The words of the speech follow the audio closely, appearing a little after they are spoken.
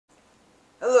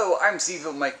Hello, I'm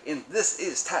Steve Mike, and this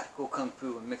is Tactical Kung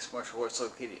Fu and Mixed Martial Arts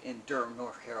located in Durham,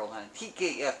 North Carolina,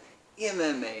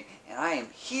 tkfmma, and I am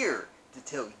here to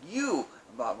tell you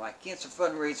about my cancer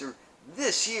fundraiser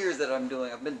this year that I'm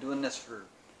doing. I've been doing this for,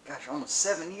 gosh, almost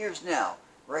 7 years now,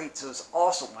 right? So it's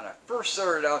awesome. When I first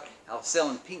started out, I was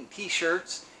selling pink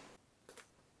t-shirts,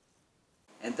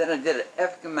 and then I did an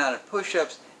epic amount of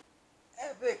push-ups.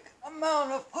 Epic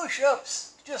amount of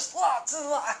push-ups! Just lots and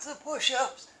lots of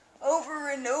push-ups! Over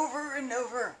and over and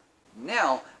over.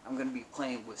 Now I'm going to be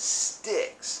playing with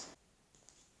sticks.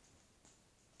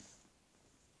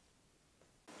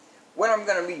 What I'm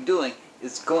going to be doing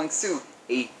is going through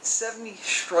a 70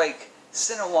 strike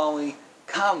sinawali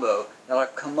combo that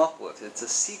I've come up with. It's a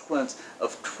sequence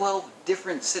of 12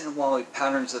 different sinawali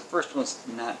patterns. The first one's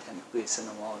not technically a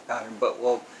sinawali pattern, but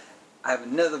well, I have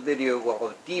another video where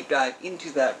I'll deep dive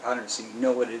into that pattern so you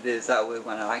know what it is. That way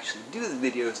when I actually do the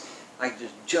videos, I can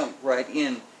just jump right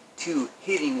in to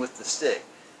hitting with the stick,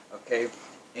 okay?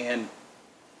 And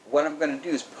what I'm going to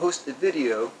do is post a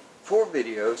video, 4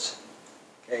 videos,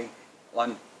 okay,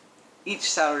 on each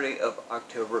Saturday of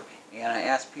October, and I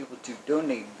ask people to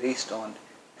donate based on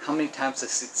how many times they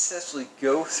successfully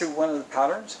go through one of the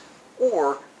patterns,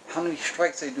 or how many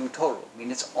strikes they do total. I mean,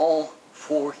 it's all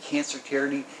for cancer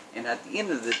charity, and at the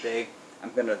end of the day,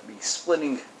 I'm going to be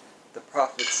splitting the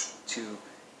profits to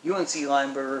UNC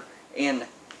Lineberger and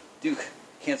Duke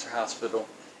Cancer Hospital.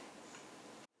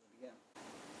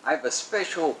 I have a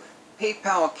special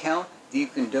PayPal account that you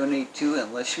can donate to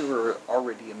unless you are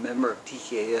already a member of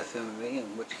tkfmma,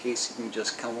 in which case you can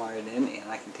just come right in and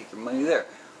I can take your money there.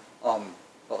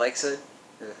 But like I said,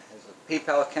 as a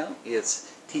PayPal account,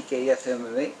 it's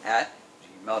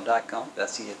tkfmma@gmail.com.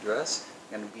 That's the address.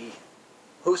 I'm going to be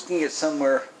posting it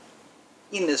somewhere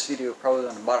in this video, probably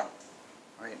on the bottom.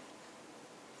 Alright.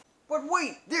 But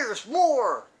wait, there's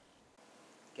more!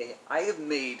 Okay, I have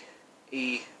made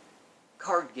a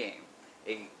card game,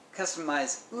 a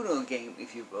customized Uno game,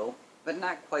 if you will, but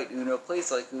not quite Uno,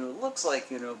 plays like Uno, looks like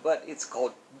Uno, but it's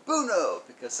called Buno,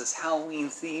 because it's Halloween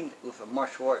themed with a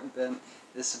martial art event.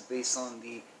 This is based on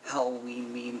the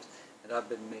Halloween memes that I've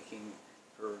been making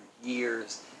for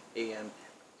years, and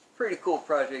it's a pretty cool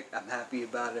project. I'm happy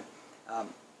about it.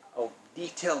 I'll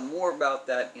detail more about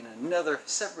that in another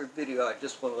separate video. I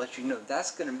just want to let you know that's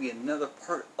going to be another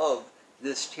part of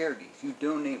this charity. If you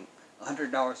donate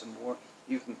 $100 or more,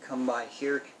 you can come by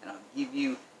here and I'll give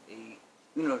you a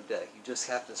Uno deck. You just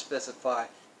have to specify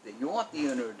that you want the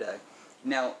Uno deck.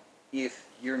 Now, if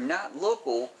you're not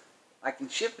local, I can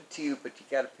ship it to you, but you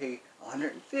got to pay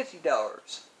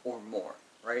 $150 or more,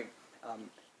 right?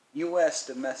 U.S.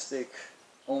 domestic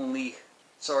only.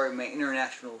 Sorry, my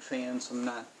international fans, I'm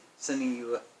not sending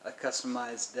you a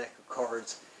customized deck of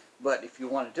cards. But if you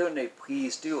want to donate,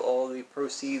 please do. All the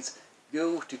proceeds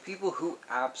go to people who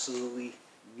absolutely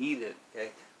need it,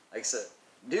 okay? Like I said,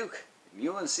 Duke and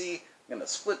UNC are going to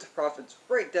split the profits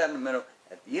right down the middle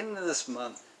at the end of this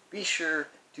month. Be sure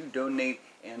to donate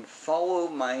and follow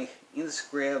my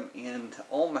Instagram and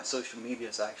all my social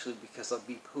medias, actually, because I'll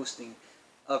be posting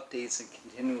updates and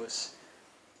continuous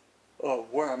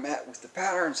where I'm at with the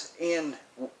patterns and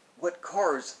what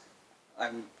cards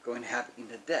I'm going to have in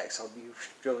the decks. I'll be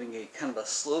showing a kind of a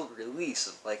slow release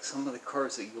of like some of the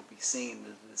cards that you'll be seeing,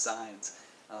 the designs,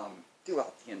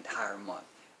 throughout the entire month.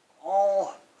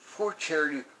 All for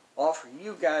charity, all for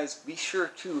you guys. Be sure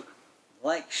to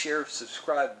like, share,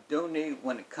 subscribe, donate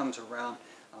when it comes around.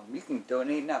 You can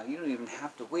donate now. You don't even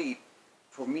have to wait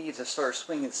for me to start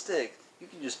swinging sticks. You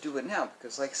can just do it now,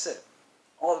 because like I said,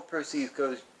 all the proceeds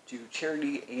goes to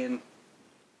charity, and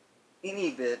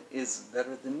any bit is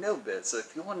better than no bit. So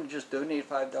if you want to just donate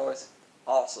 $5,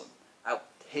 awesome. I'll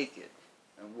take it.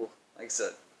 And we'll, like I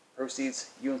said,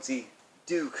 proceeds, UNC,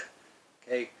 Duke,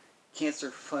 okay, cancer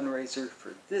fundraiser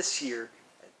for this year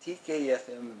at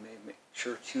tkfmma. Make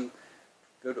sure to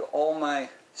go to all my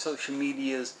social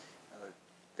medias,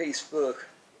 Facebook,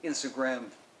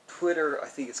 Instagram, Twitter. I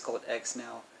think it's called X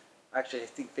now. Actually, I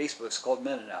think Facebook's called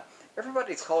Meta now.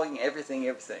 Everybody's calling everything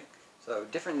everything. So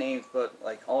different names, but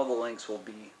like all the links will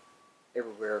be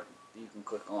everywhere that you can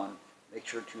click on. Make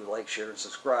sure to like, share, and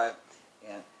subscribe,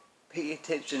 and pay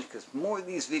attention, because more of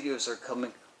these videos are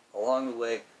coming along the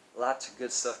way. Lots of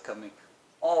good stuff coming,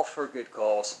 all for good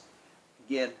cause.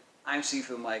 Again, I'm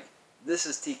Steve Mike. This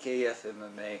is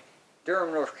tkfmma,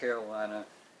 Durham, North Carolina,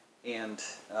 and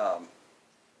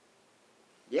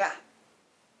yeah,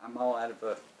 I'm all out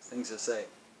of things to say.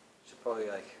 Should probably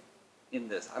like end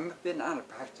this. I've been out of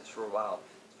practice for a while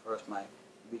as far as my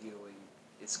videoing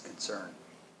is concerned,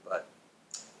 but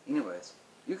anyways,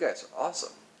 you guys are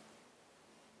awesome.